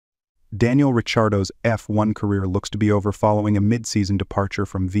Daniel Ricciardo's F1 career looks to be over following a mid-season departure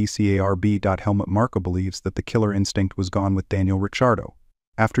from VCARB. Helmut Marko believes that the killer instinct was gone with Daniel Ricciardo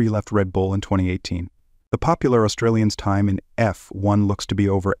after he left Red Bull in 2018. The popular Australian's time in F1 looks to be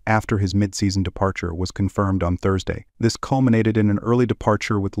over after his mid-season departure was confirmed on Thursday. This culminated in an early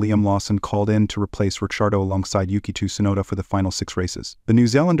departure with Liam Lawson called in to replace Ricciardo alongside Yuki Tsunoda for the final 6 races. The New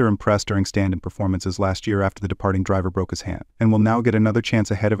Zealander impressed during stand-in performances last year after the departing driver broke his hand, and will now get another chance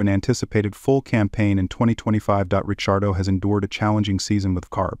ahead of an anticipated full campaign in 2025. Ricciardo has endured a challenging season with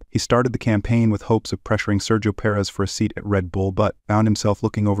VCARB. He started the campaign with hopes of pressuring Sergio Perez for a seat at Red Bull, but found himself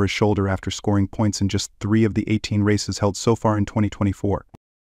looking over his shoulder after scoring points in just 3 of the 18 races held so far in 2024.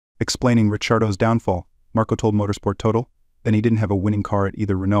 Explaining Ricciardo's downfall, Marko told Motorsport Total, then he didn't have a winning car at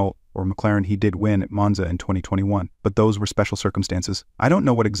either Renault or McLaren. He did win at Monza in 2021, but those were special circumstances. I don't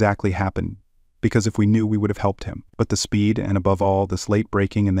know what exactly happened, because if we knew, we would have helped him. But the speed, and above all, this late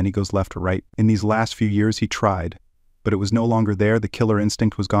braking and then he goes left or right. In these last few years he tried, but it was no longer there. The killer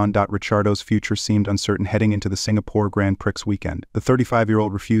instinct was gone. Ricciardo's future seemed uncertain heading into the Singapore Grand Prix weekend. The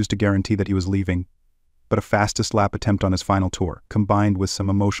 35-year-old refused to guarantee that he was leaving, but a fastest lap attempt on his final tour, combined with some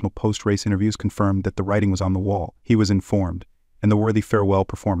emotional post-race interviews, confirmed that the writing was on the wall. He was informed, and the worthy farewell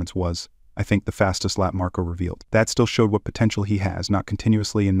performance was, I think, the fastest lap. Marko revealed. That still showed what potential he has, not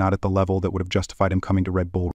continuously and not at the level that would have justified him coming to Red Bull.